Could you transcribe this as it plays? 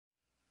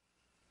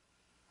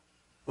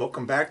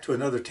Welcome back to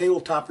another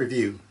tabletop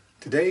review.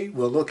 Today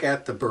we'll look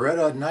at the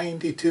Beretta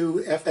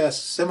 92FS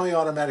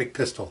semi-automatic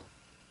pistol.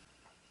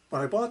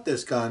 When I bought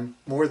this gun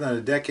more than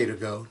a decade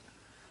ago,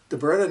 the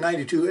Beretta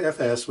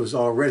 92FS was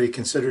already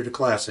considered a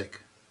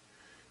classic.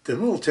 The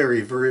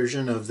military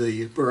version of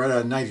the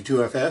Beretta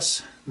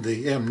 92FS,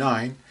 the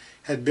M9,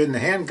 had been the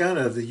handgun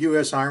of the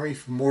U.S. Army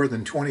for more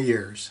than 20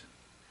 years.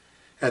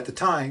 At the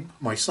time,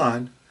 my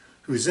son,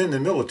 who's in the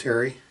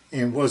military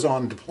and was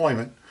on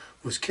deployment,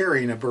 was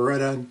carrying a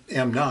Beretta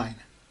M9.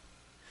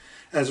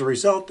 As a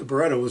result, the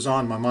Beretta was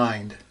on my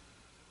mind.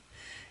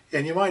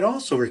 And you might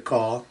also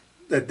recall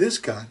that this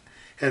gun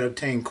had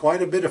obtained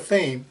quite a bit of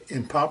fame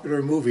in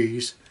popular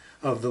movies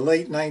of the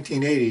late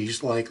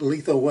 1980s like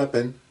Lethal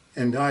Weapon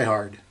and Die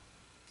Hard.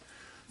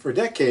 For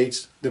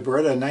decades, the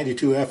Beretta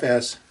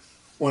 92FS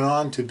went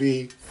on to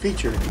be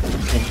featured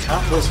in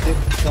countless hit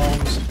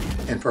films,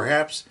 and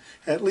perhaps,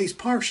 at least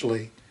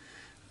partially,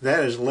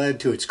 that has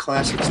led to its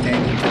classic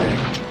standing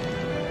today.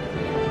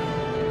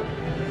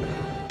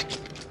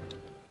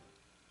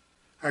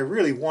 I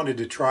really wanted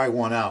to try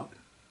one out.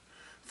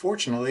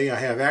 Fortunately, I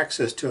have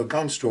access to a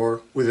gun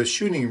store with a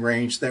shooting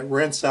range that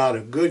rents out a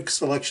good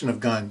selection of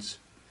guns.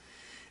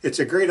 It's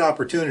a great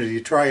opportunity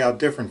to try out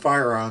different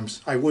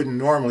firearms I wouldn't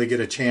normally get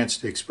a chance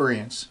to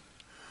experience.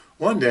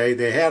 One day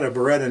they had a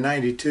Beretta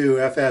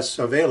 92FS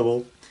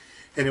available,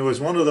 and it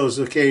was one of those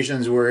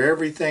occasions where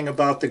everything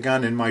about the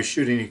gun in my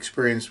shooting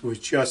experience was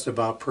just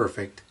about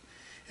perfect.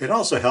 It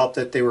also helped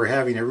that they were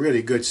having a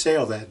really good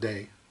sale that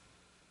day.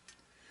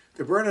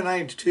 The Beretta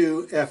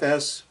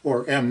 92FS,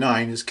 or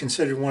M9, is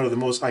considered one of the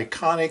most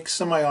iconic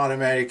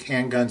semi-automatic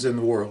handguns in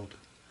the world.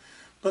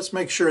 Let's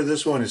make sure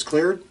this one is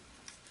cleared.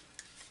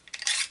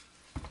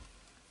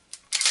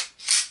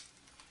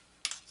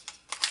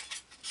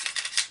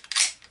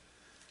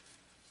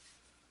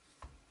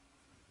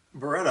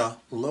 Beretta,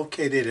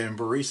 located in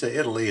Beretta,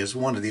 Italy, is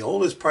one of the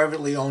oldest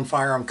privately owned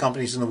firearm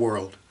companies in the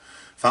world.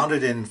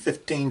 Founded in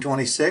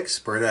 1526,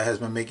 Beretta has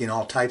been making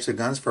all types of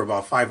guns for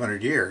about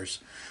 500 years.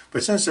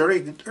 But since the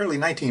early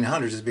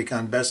 1900s, it's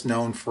become best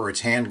known for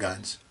its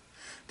handguns.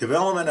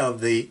 Development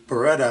of the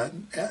Beretta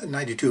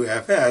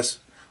 92FS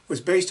was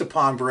based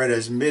upon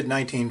Beretta's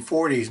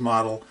mid-1940s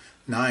model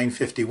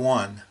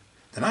 951.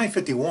 The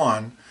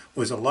 951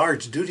 was a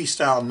large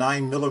duty-style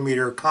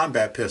 9mm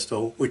combat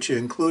pistol which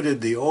included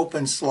the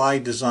open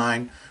slide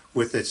design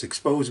with its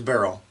exposed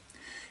barrel.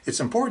 It's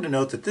important to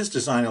note that this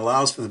design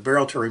allows for the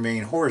barrel to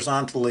remain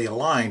horizontally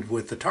aligned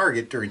with the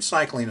target during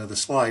cycling of the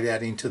slide,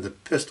 adding to the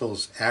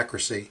pistol's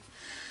accuracy.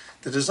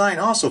 The design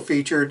also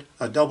featured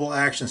a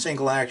double-action,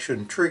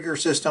 single-action trigger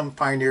system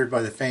pioneered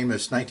by the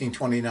famous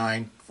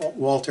 1929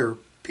 Walter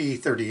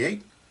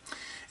P38.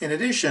 In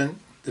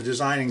addition, the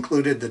design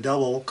included the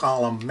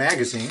double-column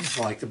magazine,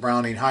 like the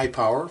Browning High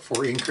Power,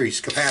 for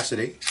increased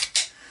capacity.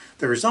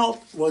 The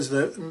result was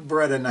the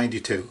Beretta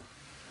 92.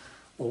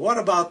 Well, what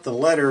about the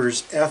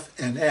letters F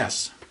and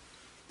S?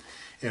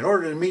 In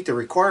order to meet the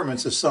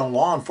requirements of some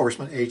law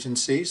enforcement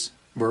agencies,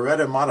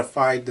 Beretta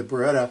modified the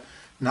Beretta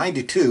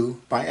 92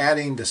 by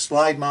adding the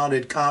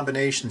slide-mounted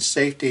combination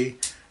safety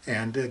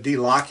and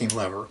de-locking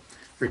lever,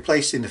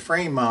 replacing the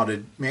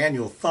frame-mounted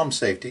manual thumb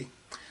safety.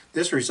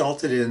 This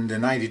resulted in the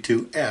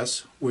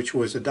 92S, which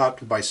was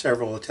adopted by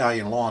several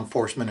Italian law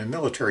enforcement and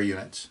military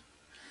units.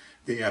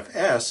 The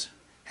FS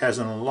has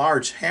an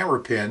enlarged hammer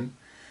pin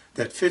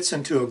that fits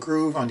into a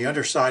groove on the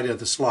underside of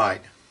the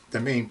slide.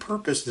 The main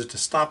purpose is to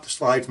stop the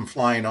slide from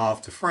flying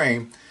off the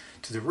frame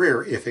to the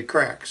rear if it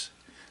cracks.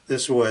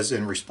 This was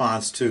in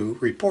response to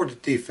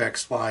reported defect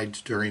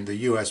slides during the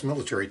U.S.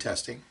 military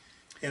testing.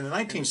 In the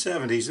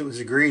 1970s, it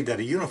was agreed that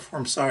a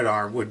uniform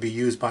sidearm would be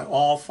used by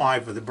all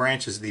 5 of the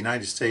branches of the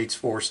United States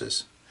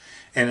forces.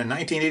 And in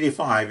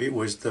 1985, it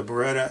was the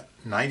Beretta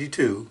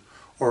 92,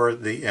 or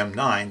the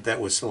M9,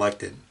 that was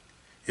selected.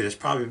 It is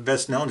probably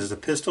best known as the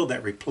pistol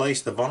that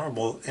replaced the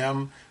vulnerable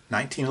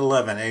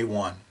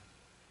M1911A1.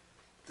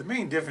 The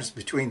main difference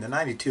between the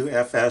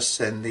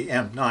 92FS and the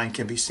M9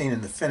 can be seen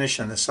in the finish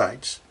and the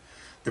sights.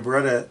 The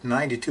Beretta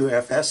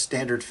 92FS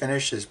standard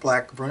finish is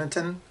black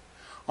brunette.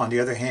 On the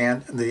other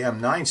hand, the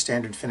M9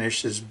 standard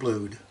finish is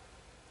blued.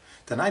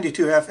 The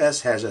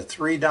 92FS has a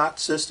 3-dot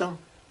system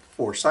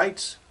for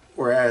sights,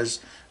 whereas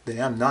the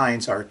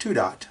M9s are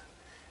 2-dot.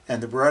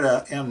 And the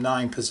Beretta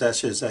M9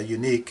 possesses a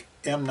unique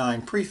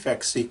M9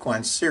 prefix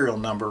sequence serial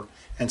number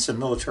and some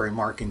military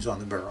markings on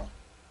the barrel.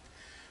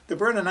 The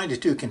Beretta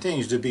 92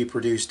 continues to be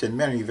produced in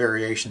many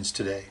variations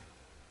today.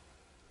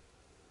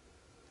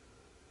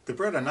 The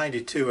Beretta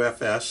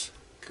 92FS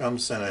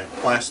comes in a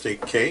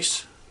plastic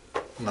case,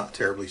 not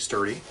terribly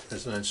sturdy.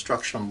 There's an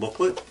instruction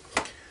booklet.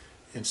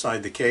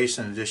 Inside the case,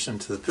 in addition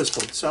to the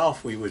pistol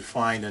itself, we would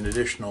find an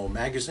additional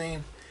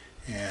magazine,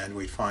 and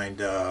we'd find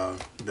a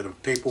bit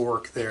of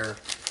paperwork there,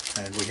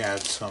 and we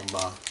had some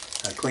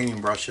cleaning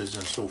brushes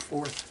and so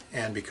forth.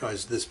 And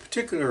because this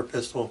particular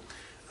pistol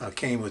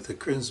came with the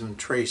Crimson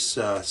Trace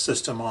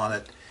system on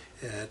it,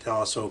 it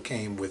also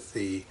came with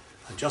the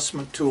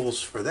adjustment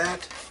tools for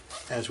that,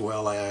 as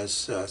well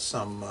as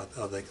some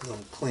of the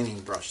little cleaning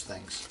brush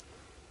things.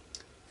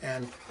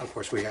 and of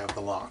course we have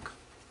the lock.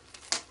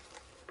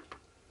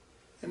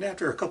 And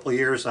after a couple of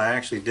years, I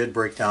actually did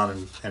break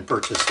down and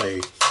purchase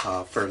a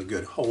fairly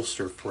good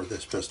holster for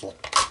this pistol.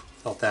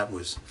 Felt that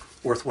was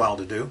worthwhile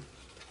to do.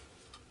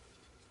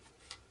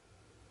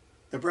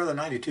 The Beretta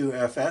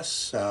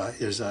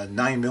 92FS is a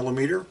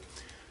 9mm.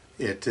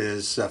 It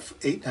is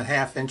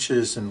 8.5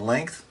 inches in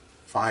length,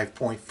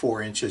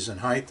 5.4 inches in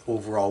height.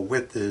 Overall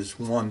width is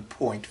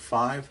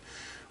 1.5.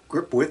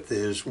 Grip width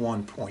is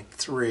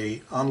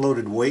 1.3.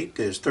 Unloaded weight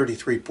is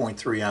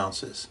 33.3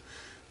 ounces.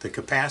 The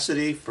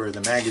capacity for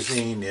the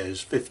magazine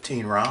is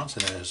 15 rounds,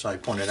 and as I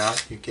pointed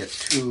out, you get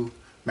 2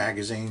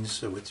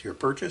 magazines with your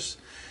purchase.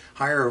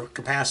 Higher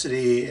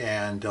capacity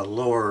and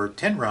lower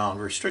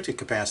 10-round restricted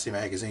capacity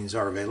magazines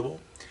are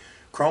available.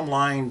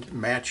 Chrome-lined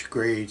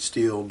match-grade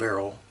steel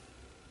barrel,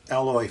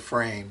 alloy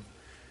frame.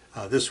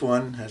 This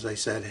one, as I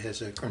said,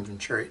 has a crimson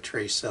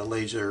trace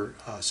laser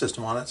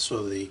system on it,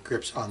 so the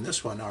grips on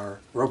this one are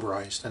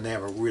rubberized and they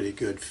have a really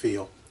good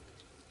feel.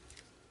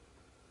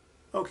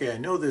 Okay, I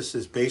know this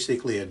is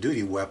basically a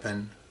duty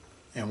weapon,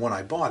 and when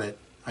I bought it,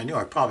 I knew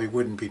I probably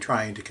wouldn't be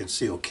trying to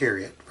conceal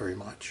carry it very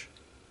much.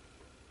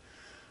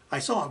 I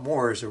saw it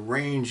more as a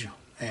range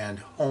and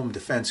home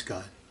defense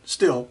gun.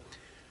 Still,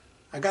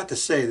 I got to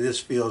say this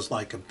feels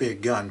like a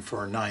big gun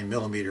for a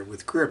 9mm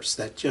with grips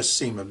that just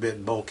seem a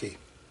bit bulky.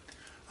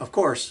 Of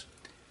course,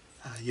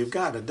 you've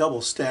got a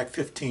double stack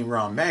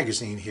 15-round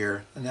magazine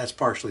here, and that's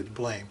partially to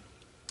blame.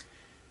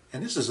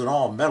 And this is an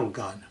all-metal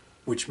gun,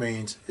 which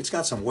means it's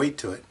got some weight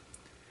to it.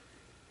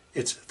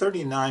 It's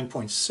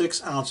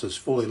 39.6 ounces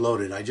fully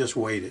loaded. I just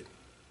weighed it.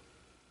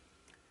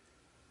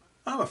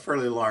 I'm a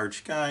fairly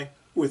large guy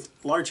with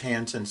large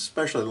hands and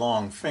especially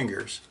long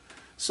fingers,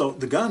 so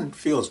the gun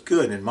feels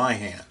good in my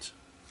hands.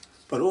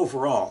 But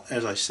overall,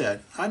 as I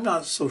said, I'm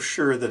not so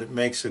sure that it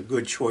makes a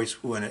good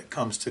choice when it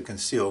comes to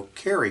concealed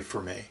carry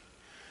for me.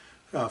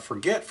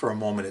 Forget for a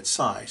moment its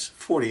size.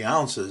 40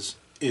 ounces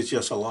is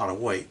just a lot of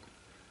weight.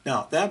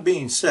 Now, that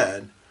being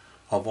said,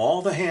 of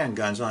all the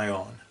handguns I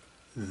own,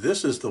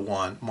 this is the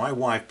one my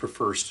wife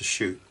prefers to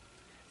shoot,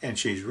 and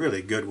she's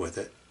really good with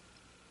it.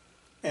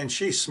 And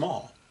she's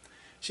small.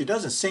 She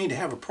doesn't seem to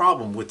have a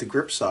problem with the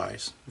grip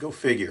size. Go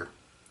figure.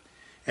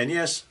 And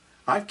yes,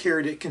 I've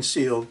carried it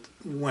concealed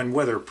when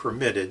weather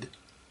permitted,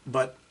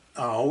 but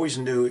I always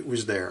knew it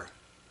was there.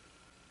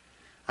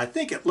 I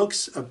think it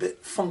looks a bit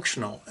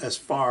functional as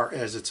far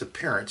as its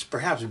appearance.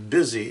 Perhaps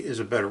busy is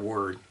a better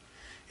word.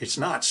 It's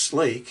not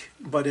sleek,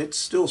 but it's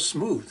still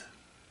smooth.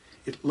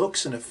 It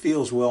looks and it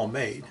feels well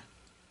made.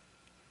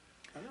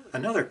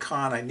 Another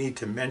con I need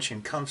to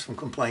mention comes from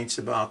complaints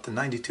about the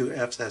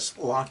 92FS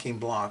locking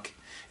block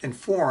in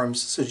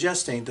forums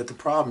suggesting that the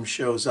problem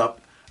shows up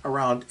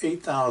around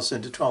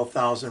 8,000 to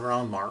 12,000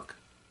 round mark.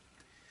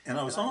 And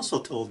I was also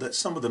told that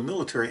some of the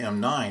military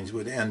M9s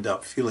would end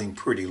up feeling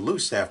pretty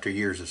loose after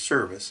years of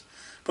service.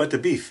 But to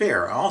be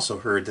fair, I also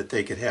heard that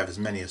they could have as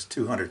many as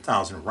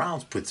 200,000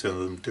 rounds put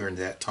through them during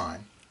that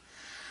time.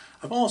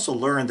 I've also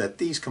learned that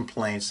these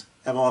complaints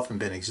have often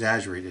been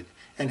exaggerated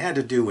and had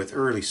to do with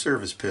early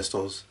service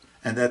pistols,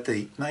 and that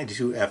the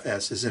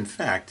 92FS is in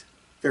fact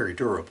very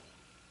durable.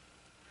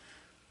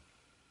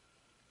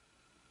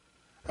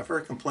 I've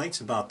heard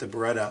complaints about the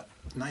Beretta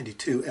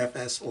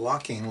 92FS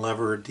locking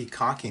lever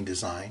decocking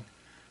design,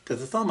 that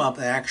the thumb up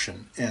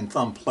action and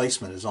thumb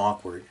placement is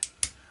awkward.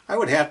 I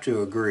would have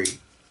to agree,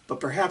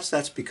 but perhaps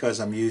that's because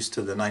I'm used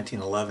to the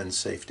 1911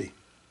 safety.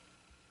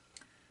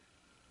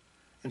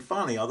 And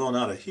finally, although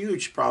not a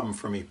huge problem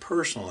for me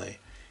personally,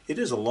 it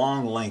is a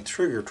long length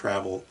trigger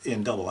travel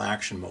in double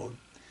action mode.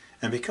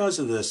 And because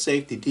of the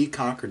safety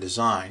deconker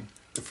design,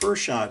 the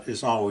first shot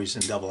is always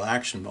in double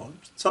action mode.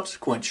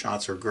 Subsequent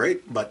shots are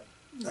great, but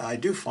I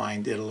do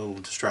find it a little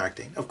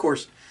distracting. Of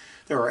course,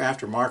 there are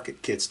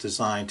aftermarket kits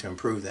designed to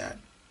improve that.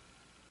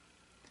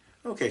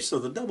 Okay, so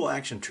the double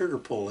action trigger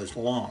pull is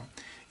long.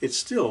 It's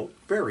still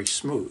very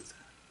smooth.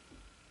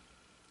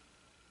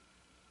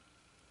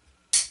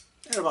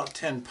 At about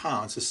 10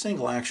 pounds, the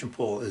single action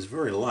pull is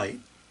very light.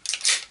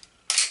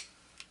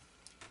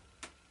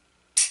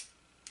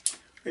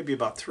 Maybe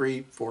about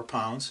 3-4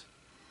 pounds.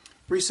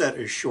 Reset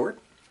is short.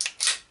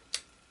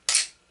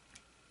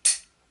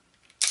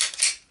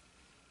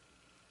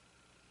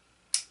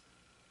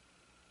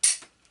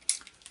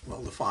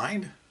 Well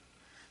defined.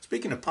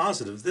 Speaking of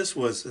positive, this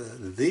was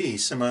the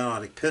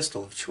semi-automatic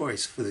pistol of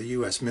choice for the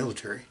U.S.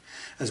 military,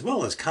 as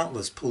well as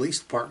countless police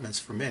departments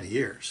for many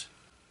years.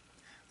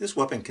 This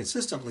weapon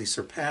consistently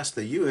surpassed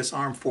the U.S.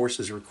 Armed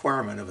Forces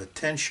requirement of a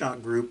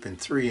 10-shot group in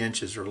 3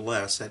 inches or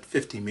less at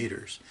 50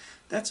 meters.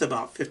 That's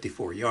about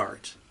 54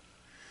 yards.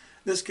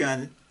 This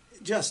gun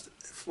just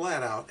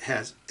flat out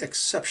has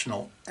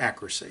exceptional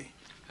accuracy.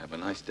 Have a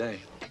nice day.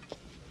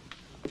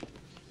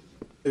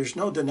 There's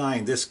no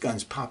denying this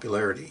gun's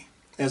popularity.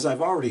 As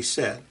I've already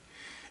said,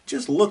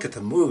 just look at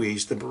the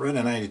movies the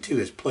Beretta 92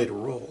 has played a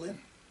role in.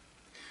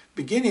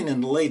 Beginning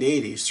in the late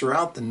 80s,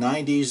 throughout the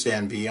 90s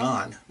and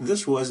beyond,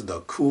 this was the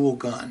cool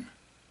gun.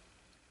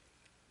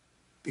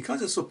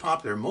 Because it's so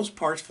popular, most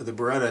parts for the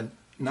Beretta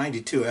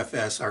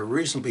 92FS are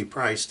reasonably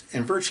priced,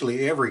 and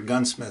virtually every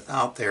gunsmith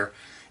out there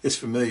is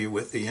familiar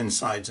with the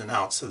insides and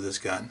outs of this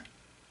gun.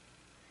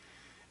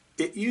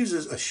 It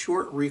uses a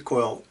short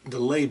recoil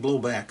delay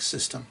blowback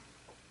system.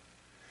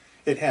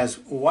 It has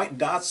white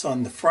dots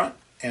on the front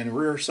and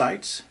rear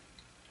sights.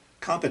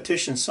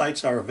 Competition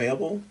sights are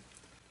available.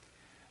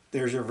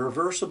 There's a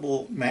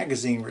reversible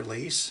magazine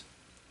release,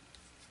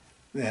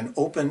 then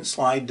open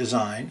slide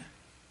design,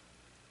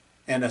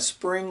 and a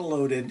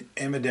spring-loaded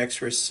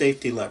ambidextrous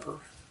safety lever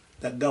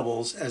that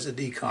doubles as a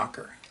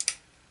decocker.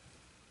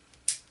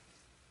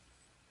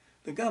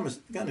 The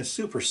gun is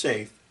super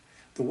safe.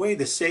 The way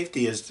the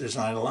safety is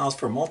designed allows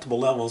for multiple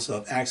levels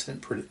of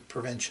accident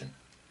prevention.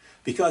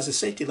 Because the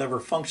safety lever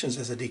functions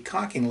as a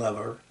decocking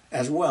lever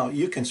as well,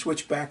 you can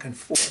switch back and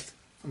forth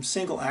from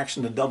single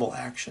action to double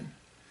action.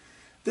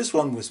 This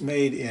one was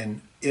made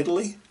in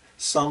Italy.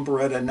 Some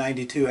Beretta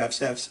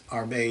 92FS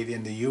are made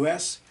in the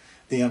US.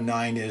 The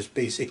M9 is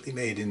basically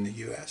made in the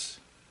US.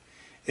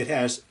 It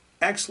has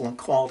excellent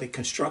quality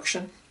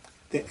construction.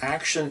 The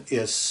action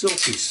is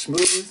silky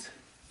smooth.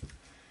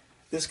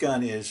 This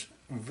gun is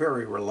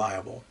very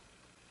reliable.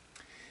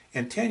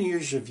 In 10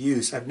 years of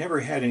use, I've never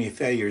had any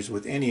failures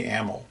with any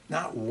ammo,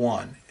 not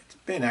one. It's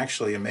been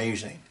actually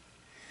amazing.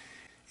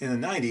 In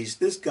the 90s,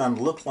 this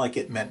gun looked like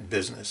it meant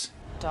business.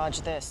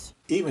 Dodge this.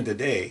 Even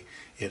today,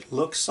 it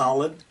looks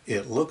solid,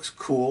 it looks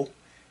cool,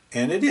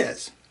 and it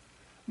is.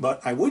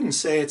 But I wouldn't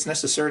say it's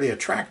necessarily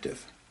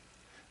attractive.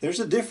 There's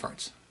a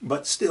difference,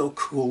 but still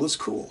cool is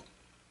cool.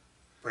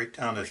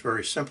 Breakdown is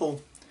very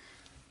simple.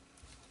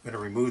 I'm going to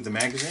remove the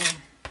magazine,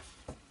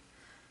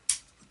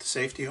 put the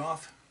safety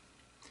off.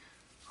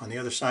 On the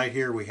other side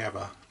here we have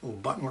a little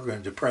button. We're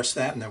going to depress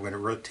that, and then we're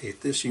going to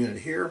rotate this unit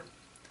here.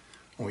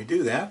 When we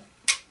do that,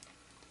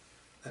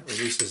 that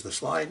releases the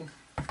slide.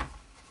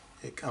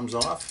 It comes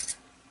off.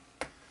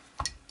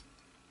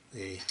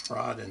 The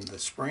rod and the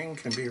spring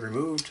can be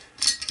removed,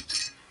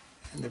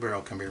 and the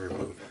barrel can be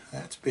removed.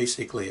 That's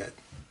basically it.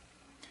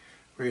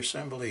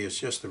 Reassembly is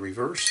just the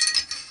reverse.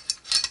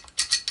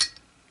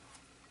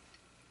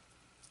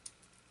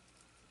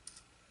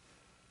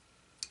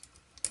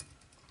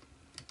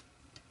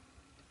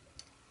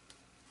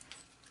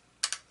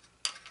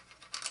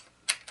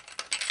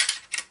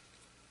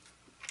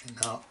 And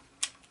now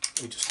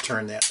we just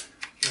turn that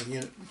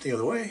unit the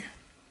other way,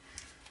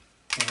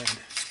 and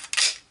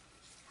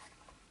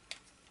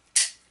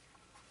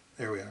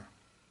there we are.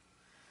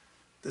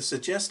 The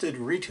suggested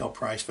retail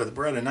price for the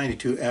Beretta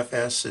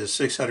 92FS is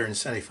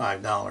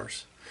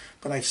 $675,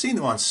 but I've seen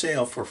them on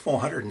sale for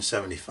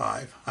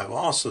 $475. I've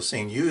also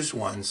seen used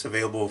ones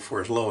available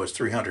for as low as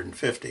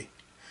 $350.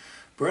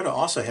 Beretta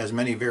also has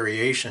many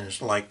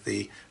variations, like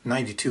the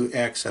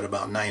 92X at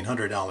about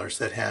 $900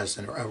 that has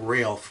a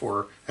rail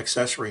for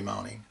accessory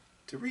mounting.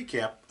 To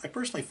recap, I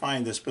personally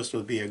find this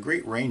pistol to be a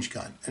great range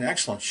gun, an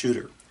excellent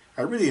shooter.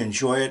 I really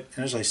enjoy it,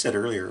 and as I said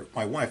earlier,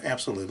 my wife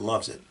absolutely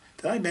loves it.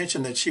 Did I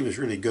mention that she was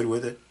really good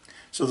with it?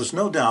 So there's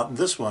no doubt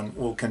this one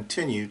will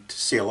continue to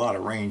see a lot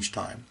of range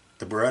time.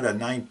 The Beretta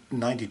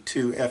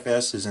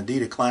 92FS is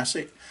indeed a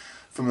classic.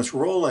 From its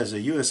role as a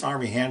U.S.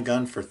 Army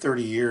handgun for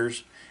 30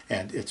 years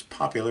and its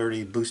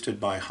popularity boosted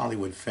by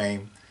Hollywood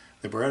fame,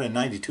 the Beretta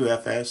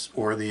 92FS,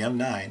 or the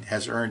M9,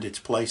 has earned its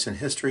place in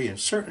history and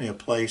certainly a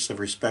place of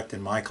respect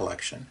in my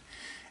collection.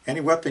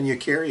 Any weapon you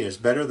carry is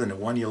better than the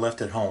one you left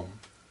at home.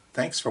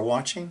 Thanks for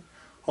watching.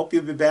 Hope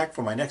you'll be back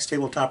for my next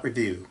tabletop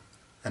review.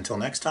 Until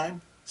next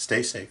time,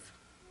 stay safe.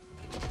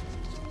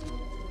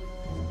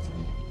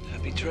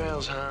 Happy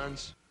trails,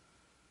 Hans.